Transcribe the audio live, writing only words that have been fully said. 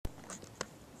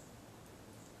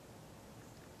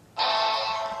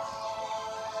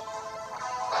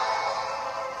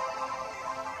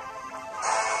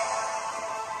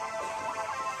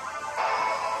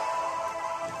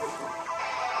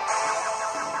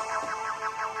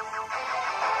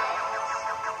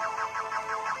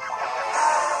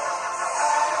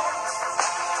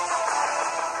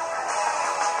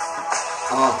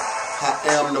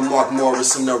am the Mark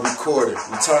Morrison, the recorder.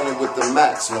 Returning with the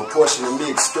max, no portion of me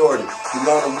extorted. You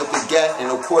learning with the gat, and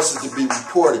no courses to be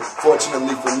reported.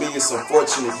 Fortunately for me, it's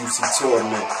unfortunate you see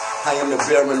torment. I am the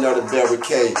baron of the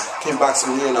barricade. Can't box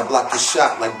me in, I block your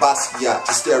shot like Basquiat.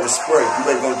 Just stare and spray.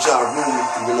 You ain't gon' Ja Rule me,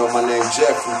 even though my name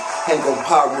Jeffrey. Ain't gon'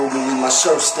 pyro me, leave my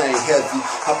shirt stain heavy.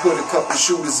 I put a couple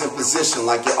shooters in position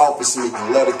like your office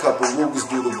meeting. Let a couple Rugers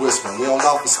do the whispering. We don't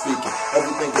office speaking.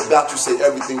 Everything about you say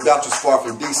everything about you's far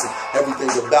from decent.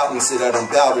 Everything about me say that I'm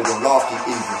doubted and lofty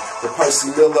even. The Percy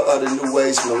Miller of the new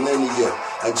age millennia.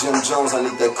 Like Jim Jones, I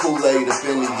need that Kool-Aid up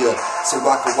in you, so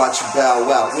I can watch you bow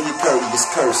out. When you courteous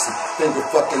cursing, finger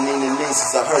fucking in and in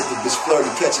since I heard the bitch flirty.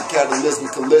 Catch a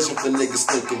cataclysmic collision for niggas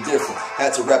thinking different.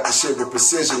 Had to rap the shit with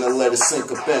precision and let it sink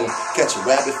up in it. Catch a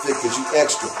rabbit fit cause you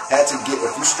extra. Had to get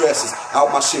a few stresses out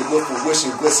my shit with a wish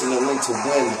and glisten and link to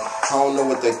winning. I don't know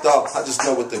what they thought, I just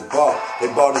know what they bought.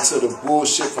 They bought into the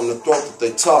bullshit from the throat that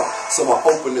they talk. So I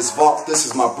open this vault, this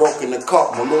is my broken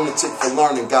account. My lunatic for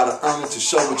learning, gotta earn it to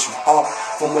show what you are.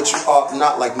 From what you ought,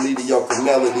 not like mediocre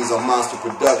melodies or monster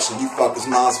production. You fuckers'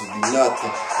 minds would be nothing.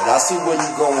 But I see where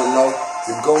you going, though.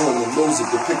 You're going to lose it.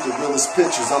 Depict the realest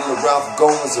pictures. I'm the Ralph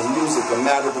Goins of music. A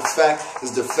matter of fact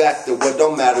is the fact that what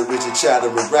don't matter is your chatter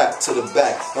and rap to the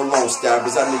back. No long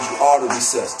stabbers. I need you all to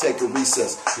recess. Take a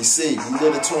recess. Receive. You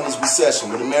live the 20s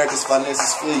recession with America's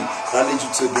finances flee. But I need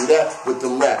you to do that with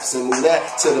them raps and move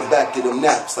that to the back of them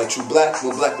naps. Like True Black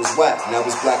when black was whack. Now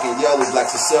it's black and yellow.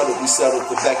 Blacks are settled. We settled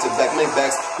for back-to-back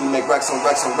make-backs. We make racks on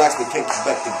racks on racks, but can't get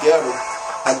back together.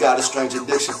 I got a strange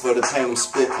addiction for the pain I'm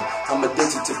spitting. I'm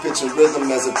addicted to pitching rhythm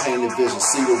as a painted vision.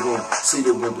 See the room, see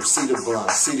the window, see the blind,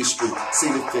 see the street,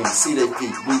 see the things, see their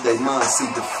feet, read their mind, see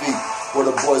defeat. Where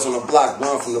the boys on the block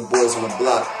run from the boys on the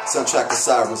block. Soundtrack of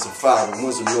sirens and fire,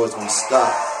 when's the noise gonna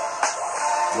stop?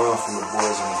 Run from the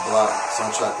boys on the block.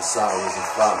 Soundtrack of sirens and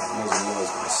fire, when's the noise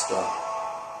gonna stop?